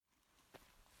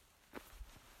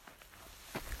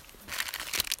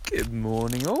Good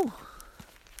morning, all.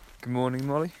 Good morning,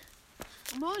 Molly.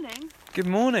 Morning. Good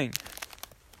morning.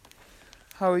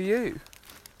 How are you?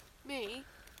 Me?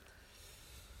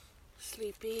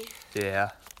 Sleepy. Yeah.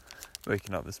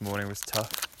 Waking up this morning was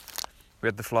tough. We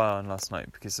had the fly on last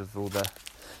night because of all there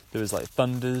was like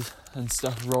thunders and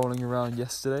stuff rolling around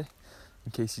yesterday,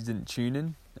 in case you didn't tune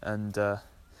in, and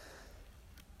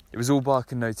it was all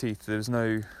bark and no teeth. There was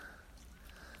a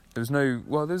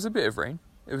bit of rain.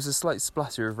 It was a slight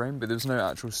splatter of rain, but there was no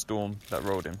actual storm that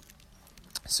rolled in.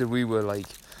 So we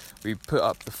put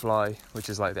up the fly, which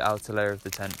is like the outer layer of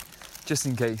the tent, just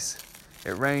in case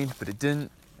it rained, but it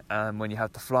didn't. And when you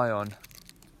have the fly on,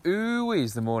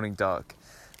 is the morning dark.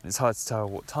 And it's hard to tell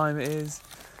what time it is.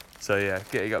 So yeah,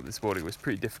 getting up this morning was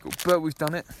pretty difficult, but we've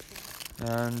done it.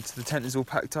 And the tent is all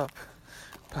packed up.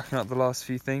 Packing up the last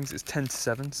few things. It's 10 to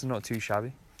 7, so not too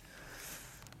shabby.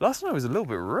 Last night was a little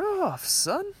bit rough,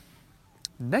 son.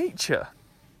 Nature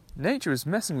was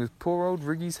messing with poor old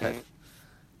Riggy's head.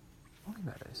 Molly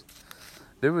Meadows.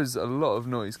 There was a lot of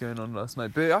noise going on last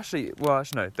night, but actually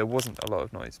no, there wasn't a lot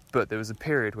of noise, but there was a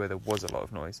period where there was a lot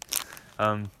of noise.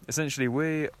 Essentially,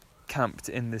 we camped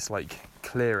in this like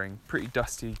clearing, pretty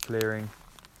dusty clearing,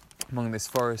 among this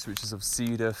forest, which is of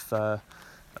cedar, fir,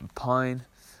 and pine.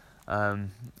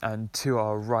 And to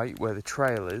our right, where the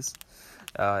trail is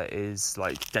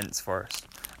like dense forest.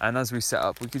 And as we set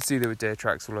up, we could see there were deer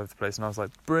tracks all over the place, and I was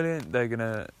like, brilliant, they're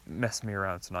gonna mess me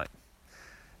around tonight.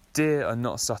 Deer are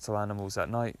not subtle animals at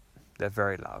night, they're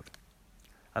very loud,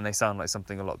 and they sound like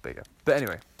something a lot bigger. But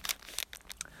anyway,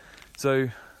 so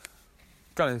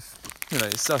kind of,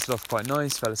 it started off quite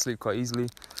nice, fell asleep quite easily,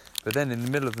 but then in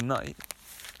the middle of the night,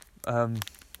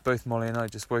 both Molly and I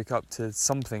just woke up to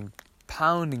something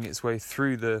pounding its way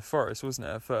through the forest, wasn't it,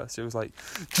 at first? It was like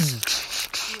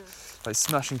like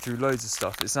smashing through loads of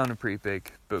stuff. It sounded pretty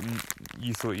big, but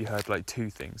you thought you heard like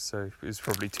two things, so it was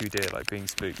probably two deer like being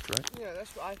spooked, right? Yeah,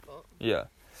 that's what I thought. Yeah,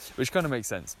 which kind of makes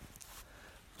sense.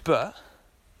 But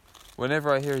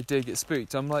whenever I hear a deer get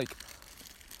spooked, I'm like,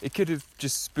 it could have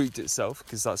just spooked itself,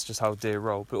 because that's just how deer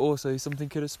roll, but also something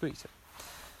could have spooked it.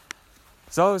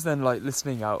 So I was then like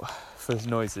listening out for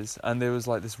noises, and there was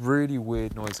like this really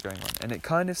weird noise going on, and it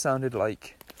kind of sounded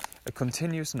like a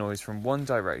continuous noise from one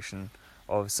direction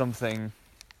of something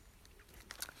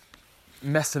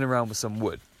messing around with some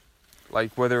wood,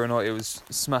 like whether or not it was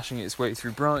smashing its way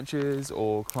through branches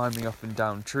or climbing up and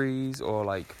down trees or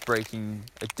like breaking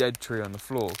a dead tree on the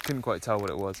floor. Couldn't quite tell what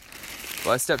it was,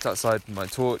 but I stepped outside with my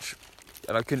torch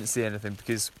and I couldn't see anything,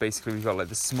 because basically we've got like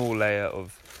this small layer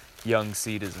of young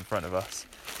cedars in front of us,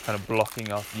 kind of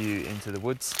blocking our view into the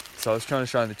woods. So I was trying to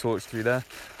shine the torch through there.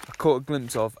 I caught a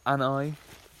glimpse of an eye,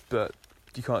 but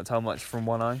you can't tell much from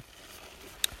one eye.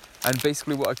 And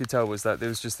basically what I could tell was that there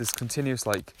was just this continuous,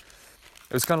 like,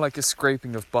 it was kind of like a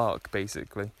scraping of bark,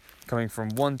 basically, coming from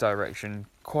one direction,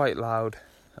 quite loud,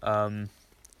 and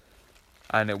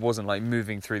it wasn't like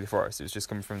moving through the forest, it was just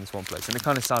coming from this one place. And it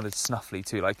kind of sounded snuffly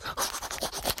too, like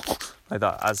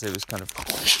that, as it was kind of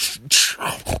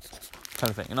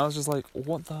thing. And I was just like,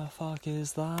 what the fuck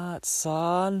is that,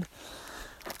 son?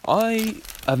 I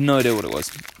have no idea what it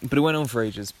was, but it went on for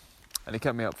ages. And it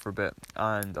kept me up for a bit,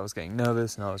 and I was getting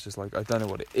nervous, and I was just like, I don't know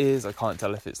what it is. I can't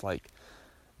tell if it's like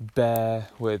bear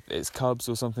with its cubs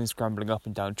or something scrambling up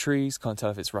and down trees. Can't tell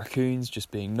if it's raccoons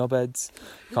just being knobheads.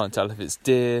 Can't tell if it's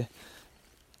deer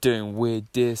doing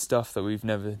weird deer stuff that we've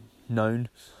never known.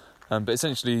 But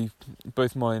essentially,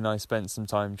 both Molly and I spent some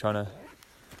time trying to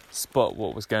spot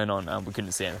what was going on, and we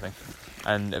couldn't see anything.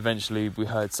 And eventually we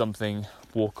heard something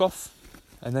walk off,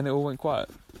 and then it all went quiet.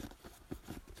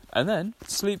 And then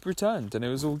sleep returned and it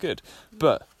was all good.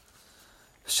 But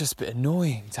it's just a bit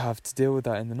annoying to have to deal with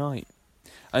that in the night.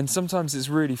 And sometimes it's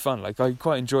really fun. Like, I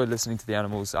quite enjoy listening to the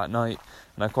animals at night,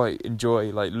 and I quite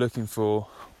enjoy like looking for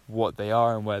what they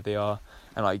are and where they are.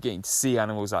 And like getting to see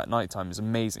animals at night time is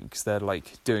amazing, because they're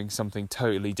like doing something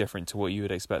totally different to what you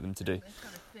would expect them to do. They're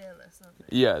kind of fearless, aren't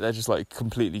they? Yeah, they're just like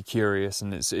completely curious,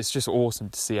 and it's just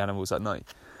awesome to see animals at night.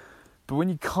 But when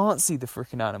you can't see the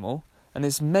freaking animal, and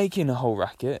it's making a whole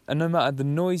racket, and no matter the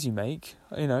noise you make,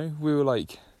 we were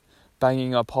like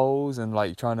banging our poles and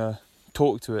like trying to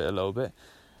talk to it a little bit.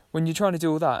 When you're trying to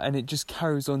do all that and it just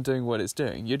carries on doing what it's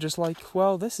doing, you're just like,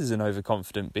 well, this is an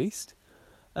overconfident beast,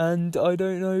 and I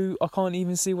don't know, I can't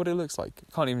even see what it looks like.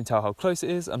 I can't even tell how close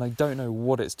it is, and I don't know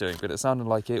what it's doing, but it sounded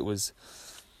like it was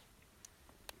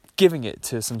giving it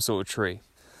to some sort of tree.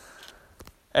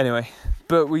 Anyway,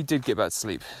 but we did get back to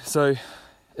sleep. So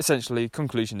essentially,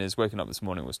 conclusion is, waking up this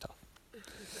morning was tough.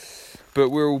 But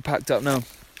we're all packed up now.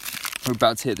 We're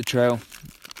about to hit the trail.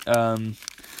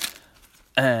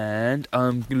 And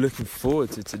I'm looking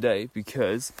forward to today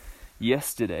because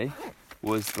yesterday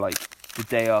was like the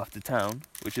day after town,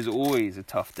 which is always a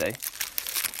tough day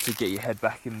to get your head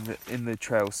back in the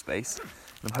trail space.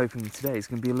 And I'm hoping today is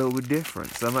going to be a little bit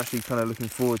different. So I'm actually kind of looking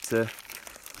forward to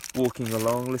walking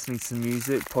along, listening to some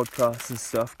music, podcasts and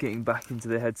stuff, getting back into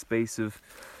the headspace of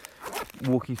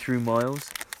walking through miles.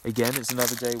 Again, it's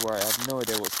another day where I have no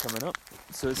idea what's coming up,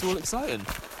 so it's all exciting.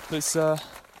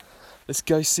 Let's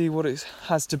go see what it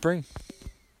has to bring.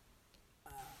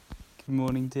 Good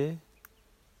morning, dear.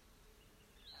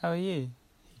 How are you?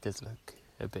 He does look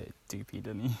a bit doopy,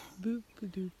 doesn't he? Boop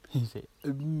doop. He's like,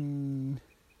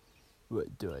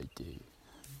 what do I do?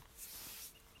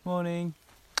 Morning.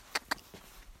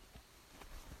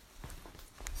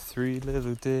 3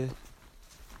 little deer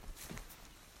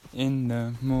in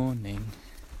the morning.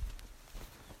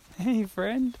 Hey,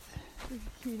 friend.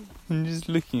 I'm just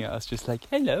looking at us, just like,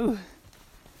 hello.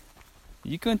 Are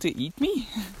you going to eat me?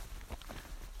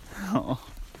 Oh.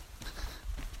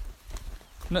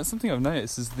 And that's something I've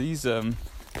noticed is these, I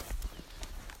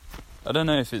don't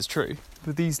know if it's true,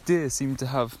 but these deer seem to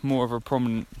have more of a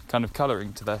prominent kind of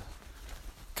colouring to their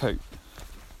coat.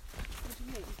 What do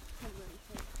you mean?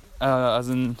 As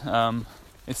in,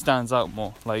 it stands out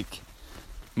more, like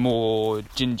more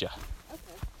ginger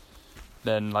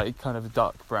than like kind of a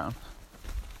dark brown.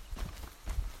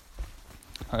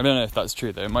 I don't know if that's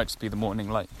true though, it might just be the morning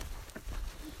light.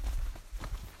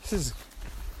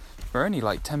 We're only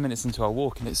like 10 minutes into our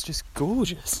walk and it's just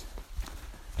gorgeous.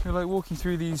 We're like walking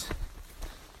through these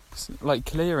like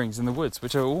clearings in the woods,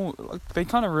 which are all, like, they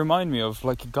kind of remind me of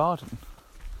like a garden.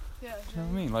 Yeah. Do you know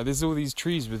what I mean? Like there's all these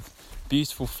trees with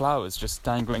beautiful flowers just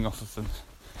dangling off of them.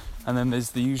 And then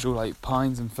there's the usual like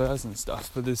pines and firs and stuff,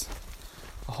 but there's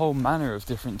a whole manner of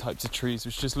different types of trees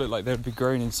which just look like they would be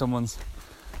grown in someone's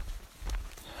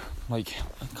like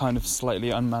kind of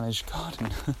slightly unmanaged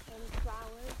garden.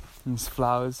 And there's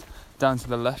flowers. Down to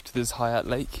the left there's Hayat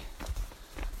Lake.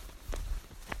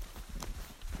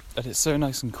 And it's so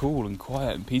nice and cool and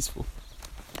quiet and peaceful.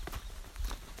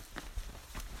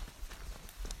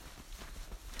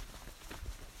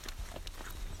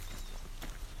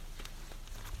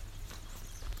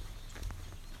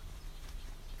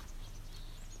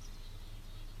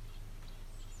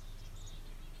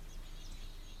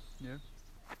 Yeah.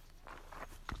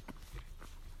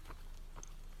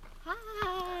 Hi.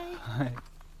 Hi.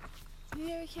 Are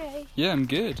you okay? Yeah, I'm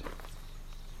good.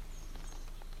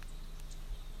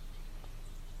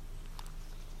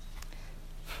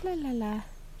 La la la.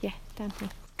 Yeah, down here.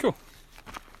 Cool.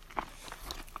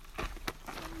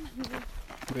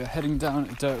 We are heading down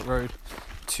a dirt road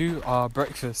to our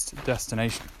breakfast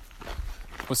destination.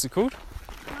 What's it called?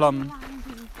 Plum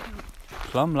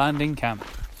Landing Camp.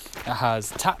 It has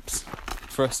taps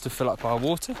for us to fill up our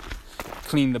water,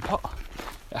 clean the pot.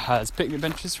 It has picnic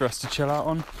benches for us to chill out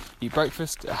on, eat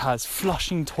breakfast. It has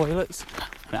flushing toilets,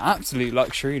 an absolute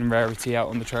luxury and rarity out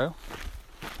on the trail.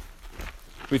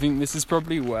 We think this is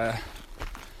probably where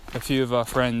a few of our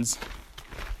friends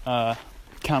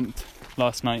camped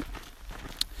last night.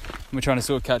 And we're trying to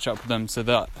sort of catch up with them so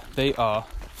that they are,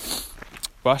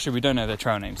 well actually we don't know their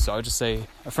trail names, so I'll just say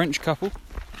a French couple,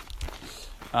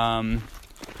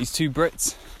 these 2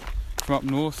 Brits from up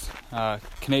north,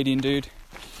 Canadian dude.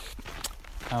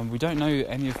 We don't know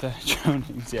any of their trail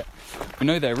names yet. We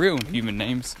know their real human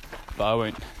names, but I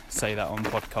won't say that on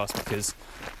podcast because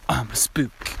I'm a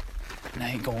spook and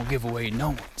I ain't gonna give away no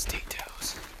one's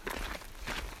details.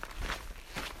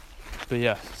 But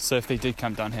yeah, so if they did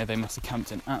camp down here, they must have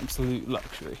camped in absolute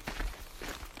luxury.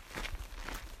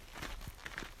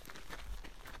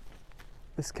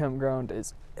 This campground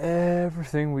is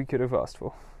everything we could have asked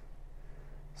for.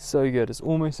 So good. It's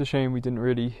almost a shame we didn't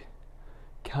really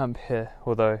camp here,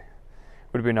 although it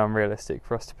would have been unrealistic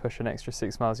for us to push an extra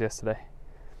 6 miles yesterday.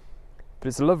 But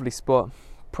it's a lovely spot,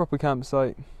 proper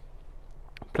campsite,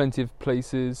 plenty of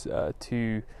places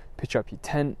to pitch up your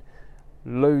tent,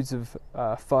 loads of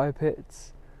fire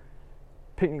pits,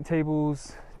 picnic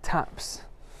tables, taps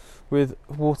with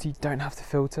water you don't have to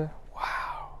filter.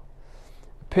 Wow.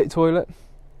 A pit toilet,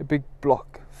 a big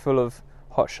block full of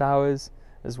hot showers,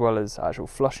 as well as actual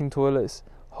flushing toilets,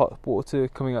 hot water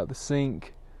coming out the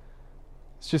sink.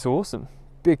 It's just awesome.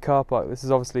 Big car park. This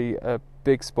is obviously a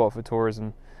big spot for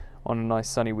tourism on a nice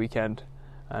sunny weekend,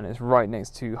 and it's right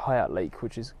next to Hayat Lake,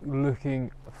 which is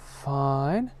looking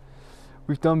fine.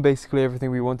 We've done basically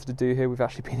everything we wanted to do here. We've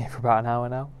actually been here for about an hour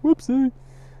now. Whoopsie.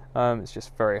 It's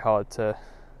just very hard to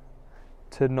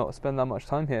not spend that much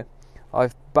time here.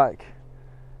 I've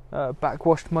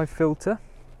backwashed my filter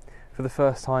for the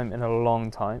first time in a long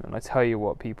time, and I tell you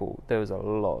what, people, there was a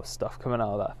lot of stuff coming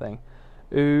out of that thing.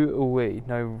 Ooh-wee.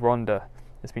 No, Rhonda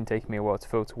has been taking me a while to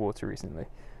filter water recently.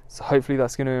 So hopefully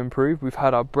that's going to improve. We've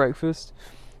had our breakfast.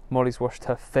 Molly's washed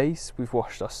her face. We've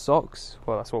washed our socks.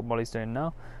 Well, that's what Molly's doing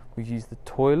now. We've used the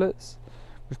toilets.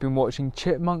 We've been watching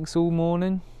chipmunks all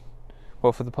morning.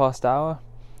 Well, for the past hour.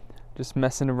 Just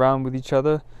messing around with each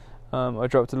other. I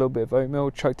dropped a little bit of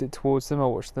oatmeal, chucked it towards them. I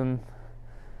watched them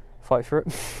fight for it.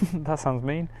 That sounds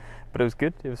mean, but it was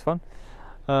good. It was fun.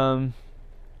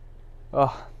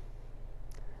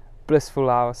 Blissful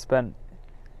hour spent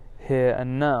here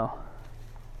and now.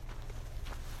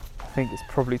 I think it's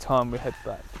probably time we head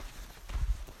back.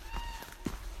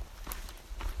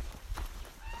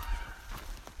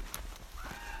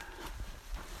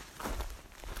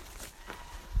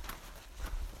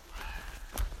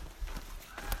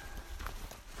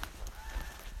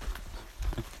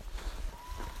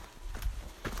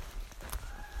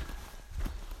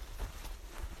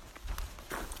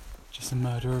 Just a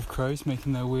murder of crows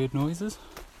making their weird noises.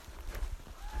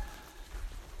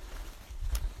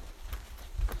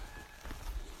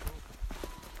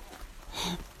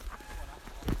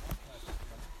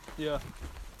 Yeah.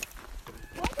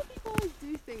 Why do people always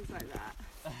do things like that?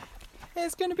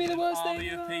 It's going to be the worst Army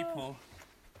thing. of people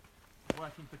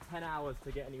working for 10 hours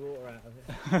to get any water out of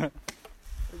it.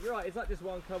 But you're right, it's not just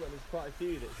one cupboard, there's quite a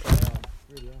few that say,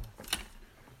 really are.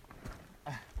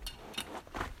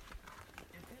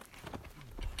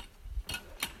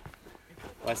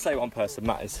 Well, I say one person,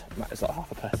 Matt is like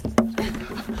half a person.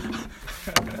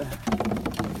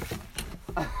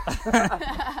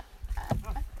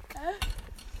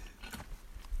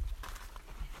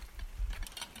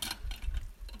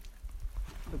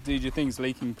 Dude, your thing's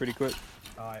leaking pretty quick.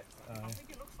 Alright. I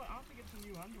think it looks like I have to get some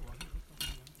new handle. I think it looks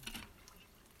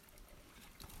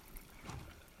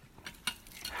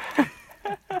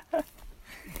like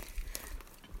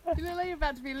You look like you're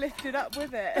about to be lifted up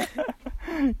with it.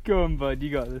 Go on, bud, you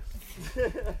got this.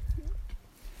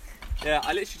 Yeah,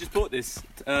 I literally just bought this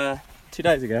 2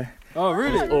 days ago. Oh,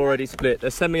 really? It's already split. They're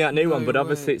sending me out a new one, No but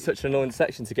obviously way. it's such an annoying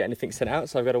section to get anything sent out,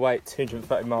 so I've got to wait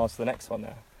 230 miles for the next one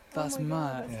now. That's Oh my God,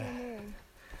 mad. that's so annoying.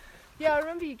 Yeah, I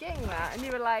remember you getting that, and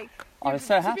you were like, I was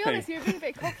so to happy. be honest, you were being a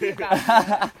bit cocky about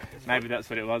it. Maybe that's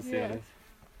what it was, to be Yeah. honest.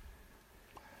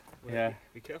 Yeah.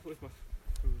 Be careful with my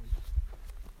food.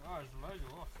 Oh, there's loads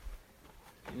of lost.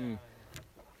 Mm.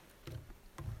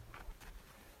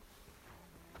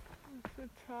 I'm so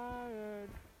tired.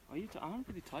 I'm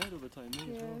pretty tired all the time,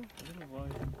 me as well. I don't know why.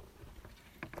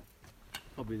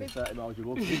 Probably the It's- 30 miles you're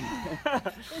walking.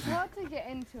 It's hard to get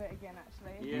into it again,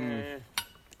 actually. Yeah.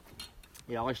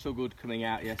 Yeah, I struggled coming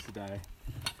out yesterday.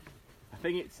 I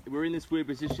think we're in this weird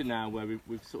position now where we've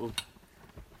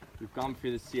gone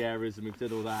through the Sierras and we've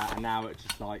done all that, and now it's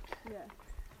just like Yeah.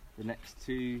 the next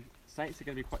two states are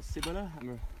going to be quite similar. And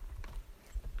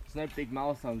there's no big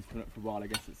milestones coming up for a while. I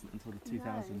guess it's until the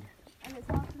 2000. And it's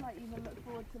hard to like even look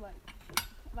forward to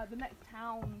like the next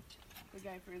town we're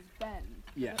going through is Bend.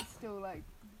 Yeah. But it's still like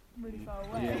really far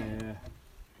away. Yeah.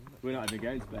 We're not even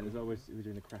going to bed as well. We're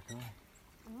doing the crack eye.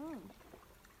 Oh.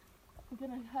 We're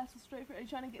gonna hustle straight through. Are you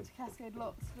trying to get to Cascade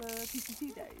Locks for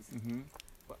PCT days? Mm-hmm.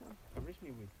 But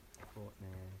originally we thought, nah,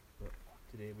 but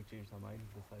today we changed our mind and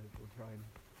decided we'll try and.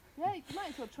 Yeah, you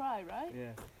might as well try, right?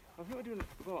 Yeah. I think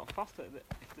we're a lot faster.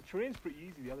 If the terrain's pretty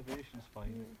easy, the elevation's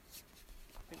fine. Mm.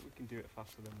 I think we can do it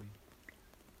faster than we,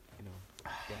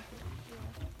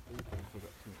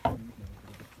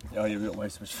 Oh, you've got way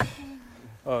so much.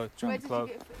 Oh, Where Jump did Club.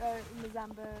 you get in the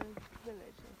Zamba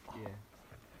village? Yeah.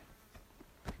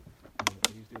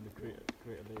 He's doing the creator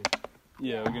lead.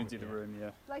 Yeah, we're going to do the room,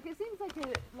 yeah. Like it seems like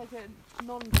a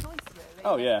non-choice really.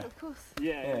 Oh, Like, yeah. Of course.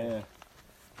 Yeah.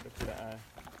 Looks better,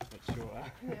 much shorter.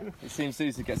 Yeah. It seems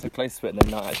easy to get so close to it and then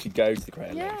not actually go to the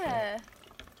crater. Yeah.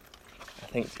 I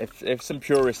think if some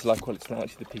purists are like, well, it's not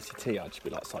actually the PCT, I'd just be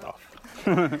like, sod off.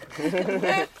 Like,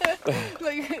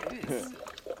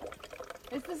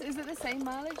 is it the same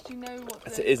mileage? Do you know what?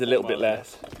 It is a little bit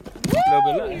less. A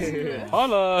little bit less.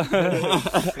 Holla!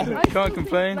 I still Can't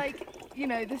complain. Think,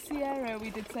 like, the Sierra, we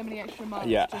did so many extra miles.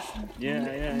 Yeah. Just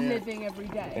Yeah. living every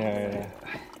day. Yeah.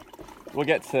 We'll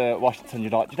get to Washington,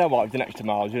 you're like, do you know what, I've done extra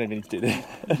miles, you don't even need to do this.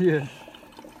 Yeah.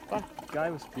 That guy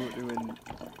was doing,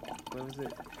 where was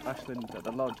it? Ashland, at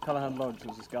the lodge, Callahan Lodge, there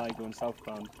was this guy going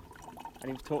southbound. And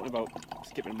he was talking about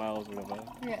skipping miles or whatever.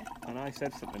 Yeah. And I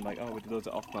said something like, oh, we did loads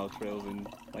of off-mile trails and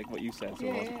like what you said, so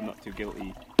Yeah, I was yeah. not too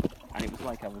guilty. And it was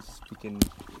like I was speaking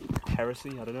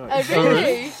heresy, I don't know. Oh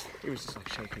really? He was just like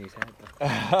shaking his head.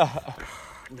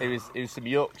 It was some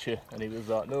Yorkshire, and he was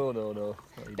like, no.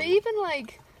 But even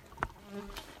like,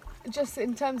 just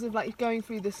in terms of like going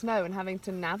through the snow and having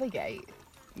to navigate.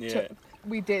 Yeah.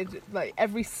 we did, like,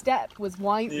 every step was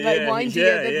windier Yeah, than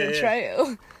yeah, the yeah.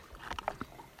 trail.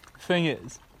 Thing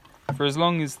is, for as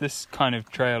long as this kind of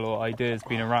trail or idea has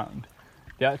been around,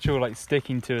 the actual like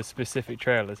sticking to a specific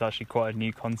trail is actually quite a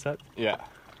new concept. Yeah.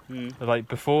 Like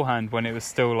beforehand, when it was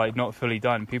still like not fully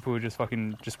done, people were just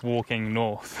walking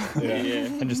north Yeah.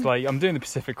 and just like, I'm doing the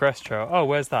Pacific Crest Trail. Oh,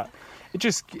 where's that?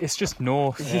 It's just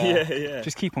north. Yeah.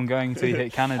 Just keep on going until you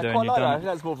hit Canada I and quite you're like that. I done. think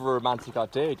that's more of a romantic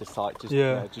idea, just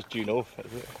Yeah. just due north.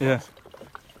 Is it? Yeah.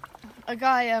 A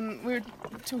guy, we were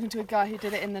talking to a guy who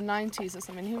did it in the 90s or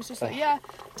something. He was just like, yeah,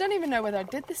 don't even know whether I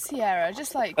did the Sierra.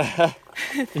 Just like,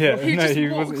 Yeah, He no, just he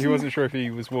walked. wasn't sure if he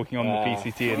was walking on the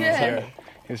PCT and Yeah. the Sierra.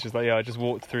 He was just like, yeah, I just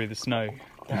walked through the snow.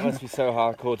 That must be so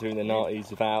hardcore during the 90s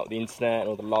without the internet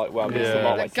or the light. Well, Yeah. the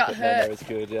light The waves gut to get there hurt. is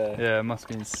good, yeah. Yeah, it must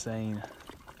be insane.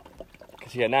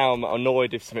 Because now I'm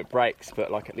annoyed if something breaks,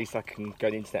 but like at least I can go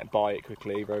on the internet and buy it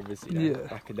quickly. Whereas Yeah.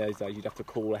 back in those days, you'd have to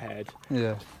call ahead.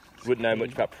 Yeah. Wouldn't know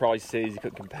much about prices. You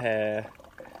couldn't compare.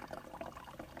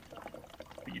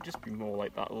 But you'd just be more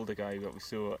like that older guy that we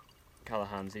saw at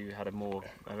Callahan's. He had a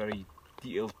very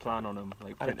detailed plan on him,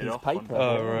 like And a printed piece of off. paper.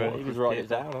 Oh, right. He was writing it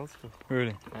down. That's cool.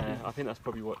 Really? I think that's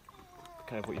probably what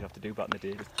you'd have to do back in the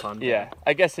day, just plan. Yeah,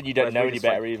 I guess then you don't Whereas know we any just,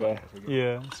 like, better either. plan as we go.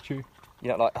 Yeah, it's true.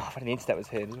 You're not like, oh, if only the internet was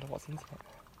here. You're like, what's the internet?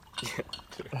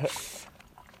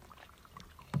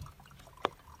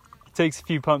 It takes a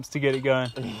few pumps to get it going.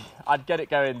 I'd get it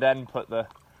going, then put the.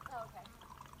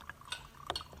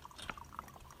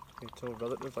 It's all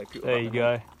relative, like people There back you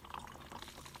then.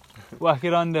 go. Whack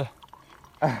it under.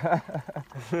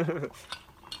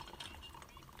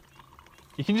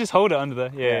 You can just hold it under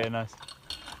there. Yeah, Yeah. nice.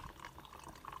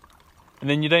 And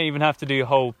then you don't even have to do a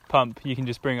whole pump. You can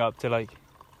just bring it up to like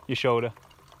your shoulder.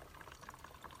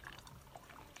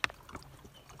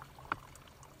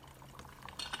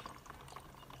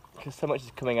 Because so much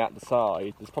is coming out the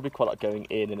side, there's probably quite a lot going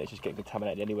in, and it's just getting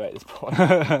contaminated anyway at this point.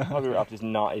 Probably would have just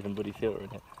not even bloody filter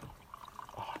in it.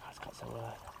 Oh my god, it's got so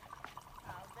worse.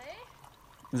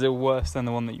 Is it worse than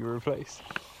the one that you replaced?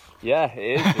 Yeah,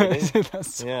 it is. Really.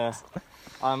 That's- Yeah.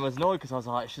 I was annoyed because I was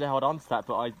like, should I hold on to that?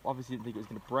 But I obviously didn't think it was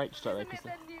going to break straight away. Isn't it 'cause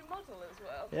their new model as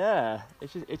well? yeah,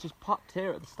 it just popped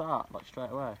here at the start, like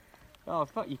straight away. Oh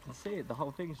fuck, you can see it. The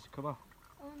whole thing's just come off.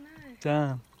 Oh no.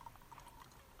 Damn.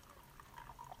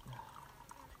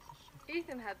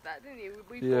 Ethan had that, didn't he?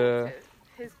 We Yeah. bought it,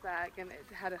 his bag, and it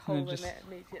had a hole just- in it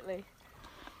immediately.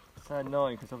 So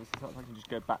annoying because obviously it's not like I can just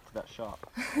go back to that shop.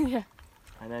 Yeah.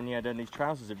 And then then these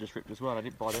trousers have just ripped as well. I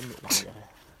didn't buy them long ago.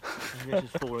 They're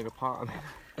just falling apart.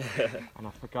 And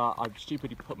I forgot. I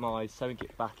stupidly put my sewing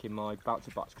kit back in my bouncer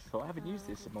box because I thought I haven't used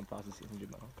this in 1,600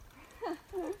 miles.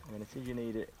 And then as soon as you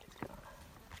need it, it's gone.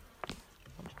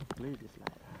 I'm trying to glue this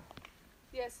later.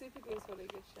 Yeah, super glue's probably a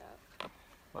good shout.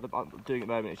 What I'm doing at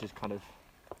the moment is just kind of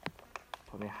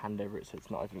putting my hand over it so it's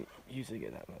not even using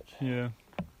it that much. Yeah.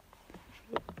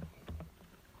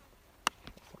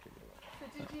 So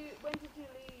when did you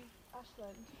leave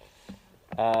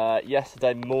Ashland?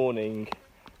 Yesterday morning,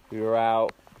 we were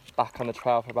out back on the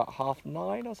trail for about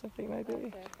 9:30 or something maybe.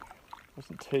 Okay.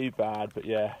 Wasn't too bad, but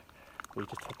yeah, we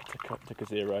just took a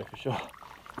zero for sure.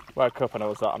 Woke up and I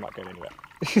was like, I'm not going anywhere.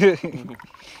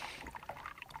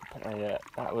 But yeah,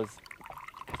 that was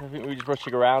because I think we were just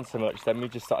rushing around so much. Then we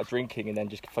just started drinking and then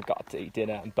just forgot to eat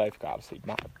dinner and both got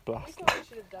absolutely I blasted. thought we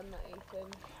should have done that,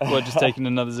 Ethan. Well, just taking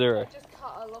another zero. Just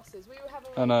cut our losses. We were having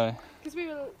I know. because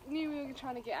knew we were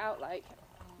trying to get out like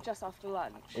just after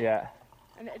lunch. Yeah,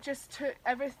 And it just took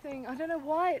everything. I don't know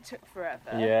why it took forever.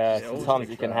 yeah. It always Sometimes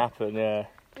takes it can forever. happen. Yeah,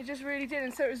 It just really did,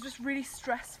 and so it was just really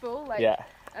stressful. Like, yeah.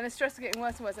 and the stress was getting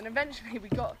worse and worse. And eventually, we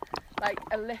got like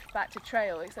a lift back to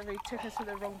trail, except they took us to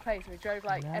the wrong place. We drove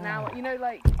like an hour. You know,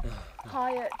 like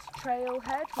Hyatt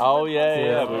Trailhead. Oh We yeah, went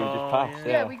yeah. past We it. were just past.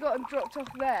 Yeah, we got dropped off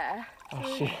there.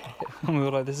 Oh shit. And we were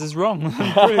like, this is wrong.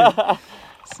 Brilliant.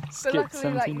 But Skipped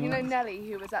luckily, like 17 you know, miles. Nelly,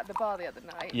 who was at the bar the other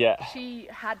night. Yeah. She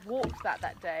had walked that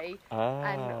day Ah.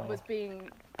 and was being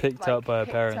Picked like, up by her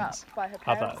picked parents. up by her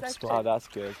Have parents. that actually. spot. Oh, that's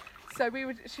good. So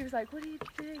she was like, "What are you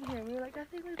doing here?" And we were like, "I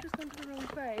think we've just gone to the wrong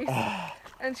place."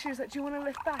 And she was like, "Do you want to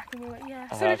lift back?" And we were like, "Yeah."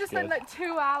 Oh, So we that's just spent good. like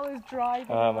 2 hours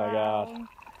driving. Oh my God. around.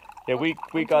 Yeah,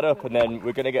 we got up and then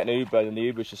we're gonna get an Uber and the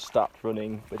Uber's just stopped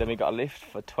running. But then we got a lift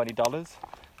for $20.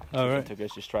 Oh, It right. took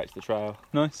us just straight to the trail.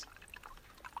 Nice.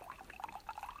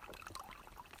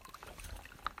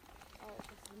 Oh, it's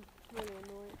just really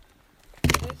annoying.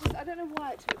 It's just, I don't know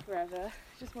why it took forever.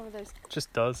 It's just one of those.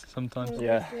 Just does sometimes. one of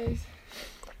Yeah. those days.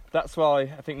 That's why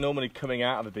I think normally coming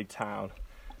out of a big town,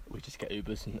 we just get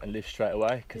Ubers and live straight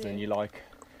away. Because then Yeah. you're like,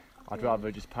 I'd Yeah.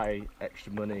 rather just pay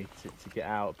extra money to get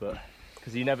out. But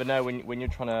Because you never know when you're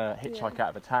trying to hitchhike out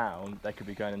of a town, they could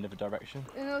be going in another direction.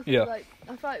 And also, Yeah. like,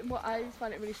 I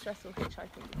find it really stressful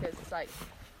hitchhiking because it's like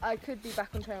I could be back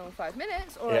on trail in 5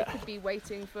 minutes, or I could be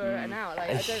waiting for an hour. Like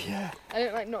I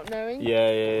don't like not knowing.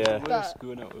 Yeah. The worst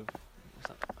going out of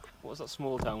what was that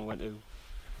small town we went to?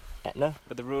 Etna?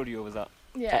 But the rodeo was that.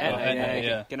 Yeah.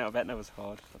 Yeah. Getting out of Etna was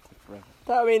hard. That took forever.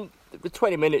 I mean, the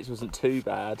 20 minutes wasn't too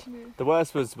bad. Yeah. The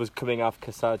worst was coming off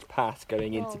Cassage Pass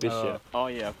going into Bishop. Oh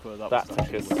yeah, of course.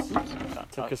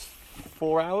 That took us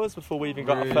 4 hours before we even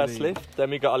got our first Really? lift. Then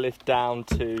we got a lift down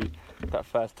to that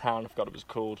first town, I forgot what it was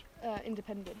called.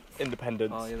 Independence.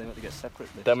 Independence. Oh yeah, they had to get separate.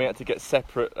 Then we had to get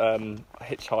separate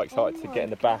hitchhikes. I had to get in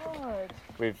the back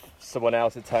with someone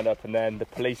else who turned up, and then the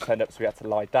police turned up, so we had to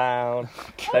lie down.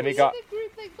 Then we got... The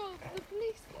group that got the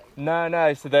police thing.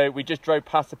 No, so we just drove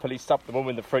past the police, stopped the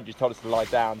woman in the front, just told us to lie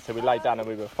down, so we lay down and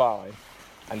we were fine.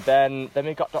 And then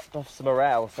we got dropped off somewhere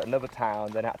else at another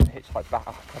town, then had to hitchhike back.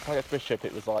 I got to Bishop,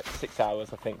 it was like 6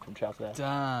 hours, I think, from Chelsea.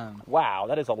 Damn. Wow,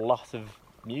 that is a lot of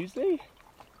muesli.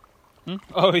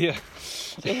 Oh yeah.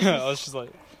 I was just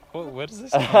like, where does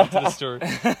this come into the story?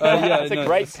 Yeah, It's a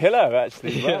great pillow,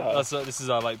 actually. Yeah, Wow. this is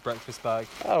our like breakfast bag.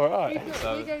 Oh, right.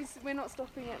 We're not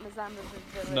stopping at Mazamba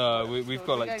Village. No, we've got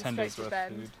We're like going 10 days straight worth to of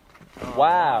food. Bend.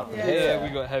 Wow. Yeah. We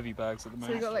got heavy bags at the So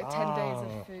moment. we've got like 10 days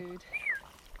Oh. of food.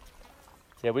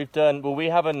 Yeah, we've done... Well, we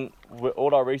haven't...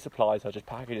 All our resupplies are just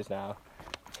packages now.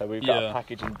 So we've got a Yeah.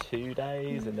 package in 2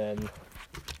 days, and then...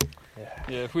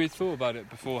 Yeah, if we had thought about it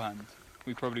beforehand,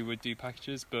 we probably would do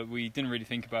packages, but we didn't really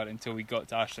think about it until we got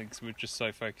to Ashland because we were just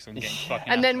so focused on getting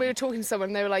fucking. And then we were talking to someone,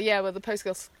 and they were like, "Yeah, well, the post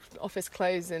office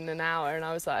closed in an hour," and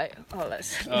I was like, "Oh,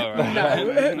 let's." All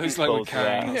right. Looks like we're Balls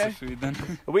carrying around. lots of food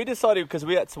then. We decided, because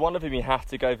we had to one of them, you have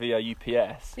to go via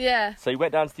UPS. Yeah. So you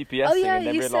went down to the UPS Oh, thing yeah, and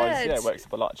then you realised, said. yeah, it works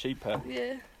up a lot cheaper.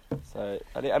 Yeah. So,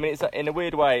 I mean, it's in a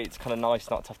weird way, it's kind of nice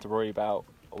not to have to worry about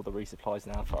all the resupplies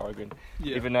now for Oregon.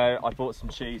 Yeah. Even though I bought some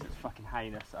cheese, it's fucking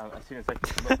heinous. As soon as I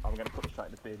pick them up, I'm going to put them straight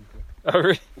in the bin. Oh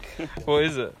really? What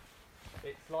is it?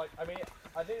 It's like, I mean,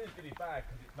 I think it's really bad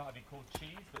because it's not even called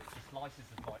cheese, but it's just slices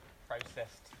of like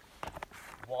processed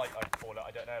white, I'd call it.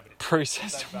 I don't know, but it's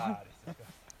Processed so bad. It's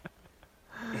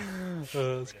disgusting.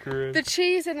 Oh, that's great. The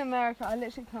cheese in America, I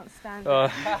literally can't stand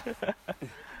it. You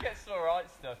get some alright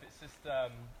stuff. It's just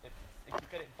if you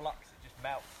get it blocks, it just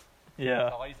melts.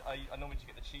 Yeah. So I normally just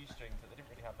get the cheese strings, but they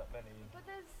didn't really have that many. But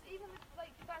there's even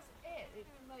like that's it. It's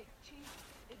like cheese.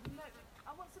 No,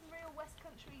 I want some real West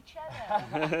Country cheddar.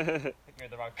 I think we're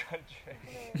in the wrong country.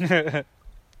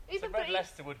 Even Some red but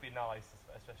Leicester would be nice,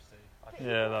 especially. I think.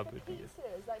 Yeah, even that would be good.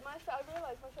 pizzas. Like I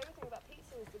realised my favourite thing about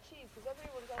pizza is the cheese because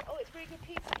everyone's like, "Oh, it's really good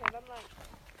pizza," here," and I'm like,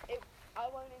 I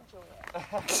won't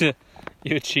enjoy it.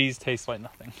 Your cheese tastes like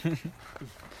nothing.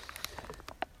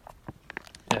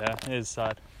 Yeah, it is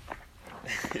sad.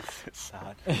 It's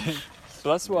sad. So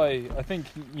that's why I think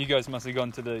you guys must have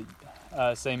gone to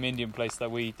the same Indian place that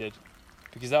we did,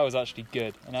 because that was actually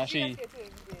good and actually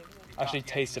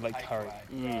tasted like curry.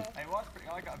 Yeah. It was pretty.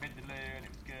 I got a vindaloo and it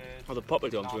was good. Oh, the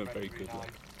poppadoms Naan weren't bread very was good. really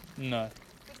Like. No,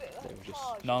 They were just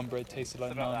naan bread tasted like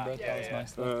Something like naan that, bread. yeah, That was yeah.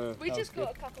 nice. Though. We That just was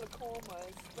got a couple of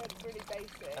kormas, but really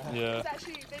basic. Yeah. It's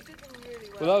actually, they did them really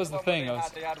well. Well, that was the One thing. where I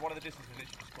was, They had one of the dishes was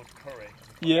literally just called curry.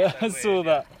 yeah, I So saw weird,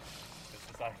 that. It's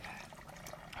just like,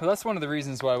 Well, that's one of the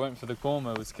reasons why I went for the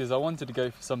korma was because I wanted to go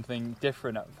for something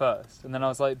different at first, and then I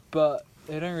was like, but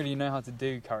they don't really know how to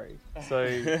do curry, so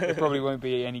it probably won't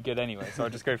be any good anyway. So I'll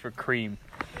just go for cream.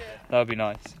 That would be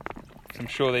nice. I'm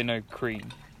sure they know cream.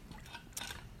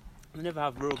 We never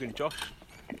have Rogan Josh.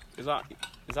 Is that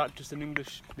just an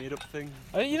English made up thing?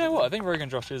 You know what? I think Rogan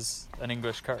Josh is an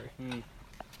English curry.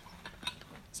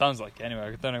 Sounds like it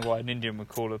anyway. I don't know why an Indian would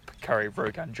call a curry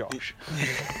Rogan Josh.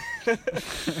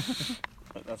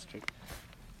 That's true.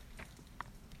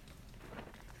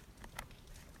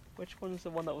 Which one's the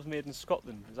one that was made in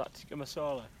Scotland? Is that tikka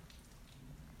masala?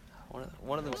 One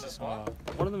of them was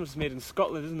one of them was made in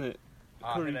Scotland, isn't it?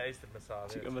 I Curry. think that is the masala.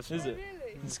 Tikka yeah. masala. Is it?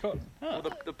 Really? In Scotland? Well,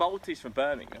 the Balti's from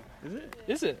Birmingham. Is it?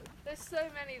 Is it? There's so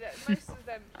many that most of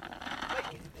them,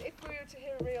 like, if we were to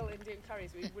hear real Indian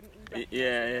curries, we wouldn't recognise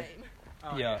yeah, the yeah.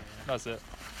 name. Yeah, that's it.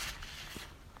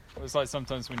 It's like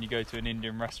sometimes when you go to an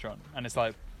Indian restaurant and it's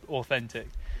like authentic,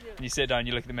 Yeah. and you sit down,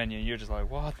 you look at the menu, and you're just like,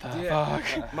 what the Yeah.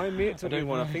 fuck? My mate took I me don't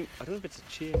one. know. I don't know if it's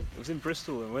a chain. It was in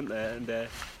Bristol, and I went there, and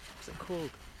what's it called?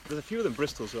 There's a few of them in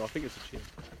Bristol, so I think it's a chain.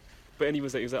 But anyway,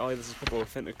 he was like, oh, this is proper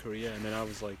authentic curry, yeah. And then I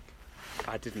was like,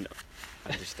 I didn't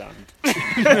understand.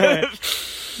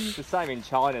 It's the same in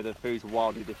China. The food's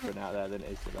wildly different out there than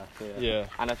it is back here. Yeah.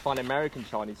 And I find American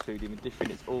Chinese food even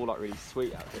different. It's all like really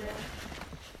sweet out here.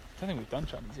 don't think we've done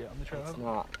chutneys yet on the trail. It's have we?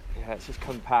 not. Yeah, it's just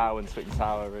kung pao and sweet and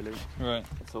sour really. Right.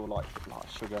 It's all like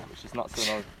sugar, which is not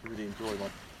something I really enjoy.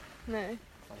 No.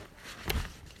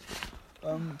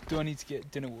 Do I need to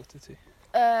get dinner water too?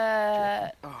 Oh,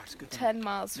 it's good. 10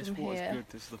 miles This from water's here. good.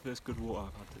 This is the first good water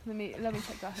I've had. Let me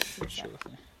check that. Sure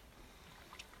thing.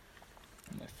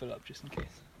 I might fill up just in case.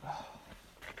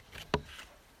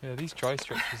 Yeah, these dry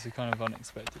stretches are kind of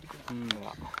unexpected again.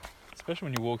 Especially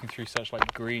when you're walking through such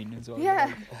like green as well. Yeah.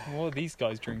 Like, what are these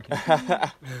guys drinking?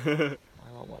 I don't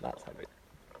want that to have it.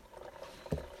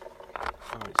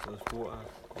 Oh, it's nice water.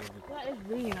 That is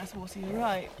really nice water, you're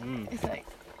right. Mm. It's like,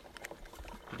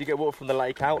 Did you get water from the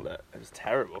lake outlet? It was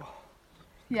terrible.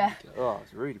 yeah, Oh, it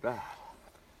was really bad.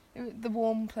 the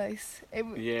warm place. It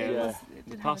Yeah. was. It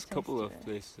The did have a past couple taste of to it.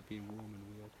 places have been warm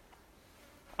and weird.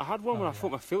 I had one where I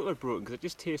thought my filter had broken because it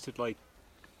just tasted like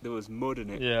there was mud in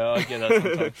it. Yeah, I get that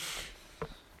sometimes.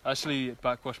 I actually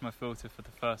backwashed my filter for the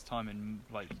first time in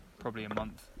like probably a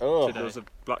month. Oh, Today. There was a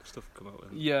black stuff come out.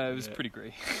 And Yeah, it was pretty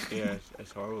grey. Yeah,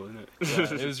 it's horrible, isn't it?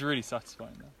 Yeah, it was really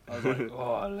satisfying though. I was like,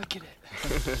 oh, look at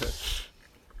it.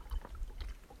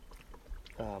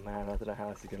 oh man, I don't know how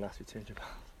this is going to last me 200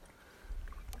 pounds.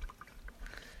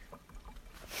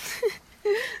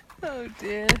 Oh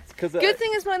dear. Because Good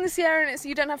thing is, in the Sierra, and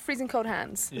you don't have freezing cold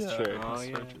hands. It's Yeah, true. Oh, that's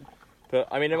yeah. very true. But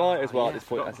I mean, it might as well at yeah, this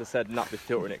point, forgot. as I said, not be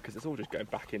filtering it because it's all just going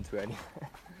back into it anyway.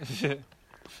 Yeah.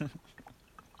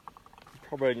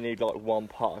 Probably only need like one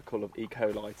particle of E.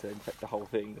 coli to infect the whole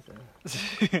thing. So.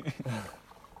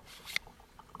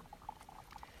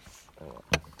 Oh,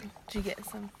 Did you get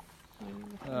some?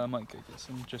 I might go get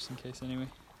some just in case anyway.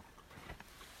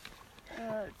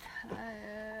 Tired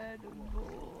and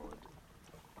bored.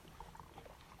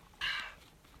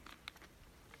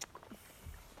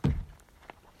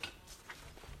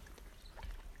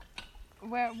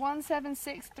 We're at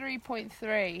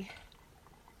 1763.3.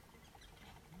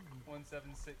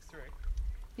 1763.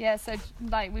 Yeah, so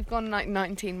like we've gone like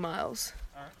 19 miles.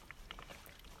 Alright.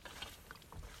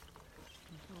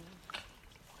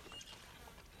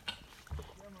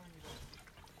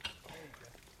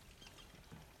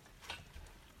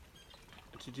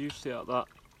 Did you see at that?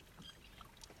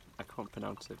 I can't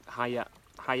pronounce it. Hayat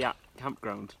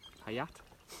campground. Hayat?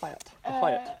 Hyatt. The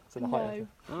Hyatt. It's in the no. Hyatt.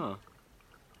 Oh.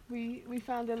 We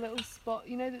found a little spot.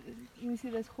 You know that you see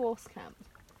those horse camps.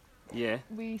 Yeah.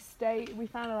 We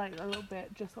found like a little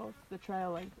bit just off the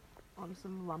trail, like on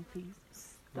some lumpy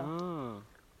stuff. Oh.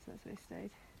 So that's where we stayed.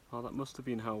 Oh, that must have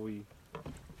been how we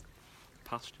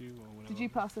passed you or whatever. Did you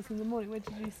pass us in the morning? Where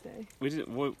did you stay? We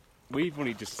didn't. We've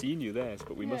only just seen you there,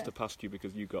 but we must Yeah. have passed you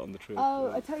because you got on the trail.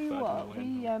 Oh, first, I tell you but I what,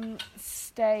 don't know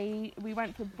when. we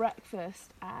went for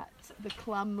breakfast at the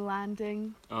Clum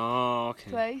Landing Oh, okay.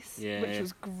 place, Yeah, which yeah.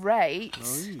 was great.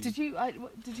 Oh. Did you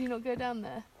not go down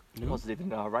there? It No. wasn't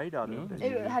even on our radar. No. was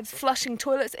It had flushing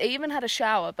toilets. It even had a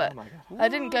shower, but Oh my god. I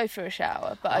didn't go for a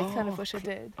shower, but I kind Oh, of wish I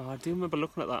did. Oh, I do remember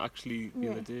looking at that actually the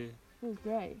Yeah. other day. It was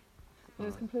great. It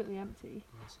was Oh. completely empty.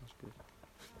 Oh, that sounds good.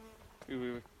 We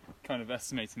were kind of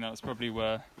estimating that was probably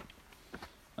where.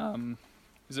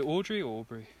 Is it Audrey or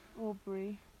Aubrey?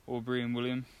 Aubrey. Aubrey and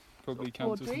William probably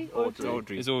counts. Audrey? It's Audrey.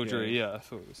 Audrey. It's Audrey, yeah, I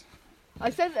thought it was. I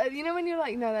said, you know when you're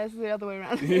like, no, that's the other way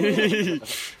around. I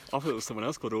thought it was someone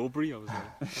else called Aubrey. I was like, oh,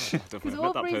 I don't think Because I've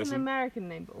met that Aubrey's an person. American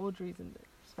name, but Audrey's a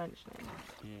French name.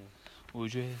 Yeah,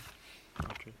 Audrey.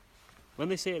 Audrey. When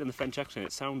they say it in the French accent,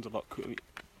 it sounds a lot cool. I mean,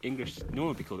 English, no one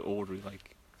would be called Audrey,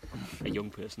 like a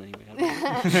young person anyway.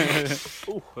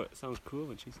 Oh, but it sounds cool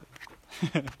when she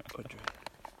says it. Audrey.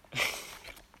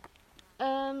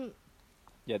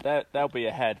 Yeah, they'll be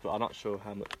ahead, but I'm not sure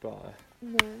how much by.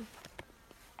 No.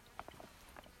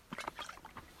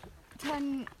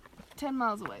 10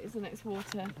 miles away is the next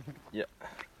water. Yeah,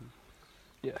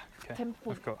 okay. 10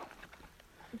 I've got.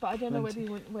 But I don't know plenty.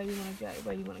 where you want to go,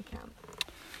 where you want to camp.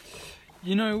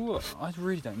 You know what? I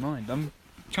really don't mind. I'm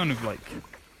kind of like.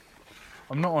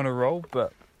 I'm not on a roll,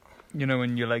 but you know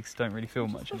when your legs don't really feel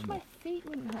much Just wish my anymore. feet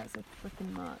wouldn't hurt so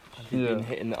freaking much. You've Yeah. been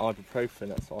hitting the ibuprofen,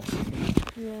 that's why.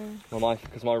 Yeah.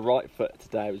 Because my right foot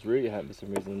today was really hurting for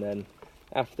some reason, and then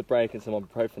after the break and some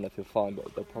ibuprofen, I feel fine, but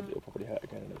it'll probably hurt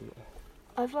again in a bit.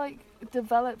 I've like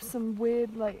developed some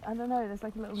weird, like, I don't know, there's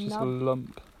like a little It's just a nub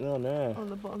lump. Oh no. on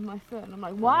the bottom of my foot, and I'm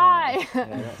like, why? Yeah,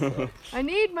 that sucks. I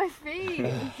need my feet.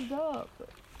 Stop.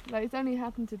 Like, it's only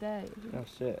happened today. Oh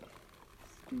shit.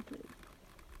 Stupid.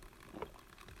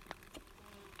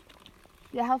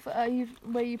 Yeah, how far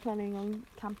where are you planning on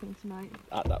camping tonight?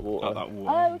 At that water. At that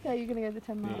water. Oh, okay, you're gonna go the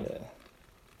 10 miles. Yeah.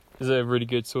 Is it a really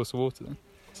good source of water then?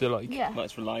 Is it like? Yeah.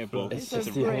 That's reliable. It's It's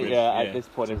a just, bridge. yeah, at this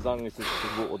point, as long as there's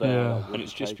water there. Yeah. I wouldn't And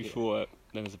it's just take it. before,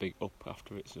 then there's a big up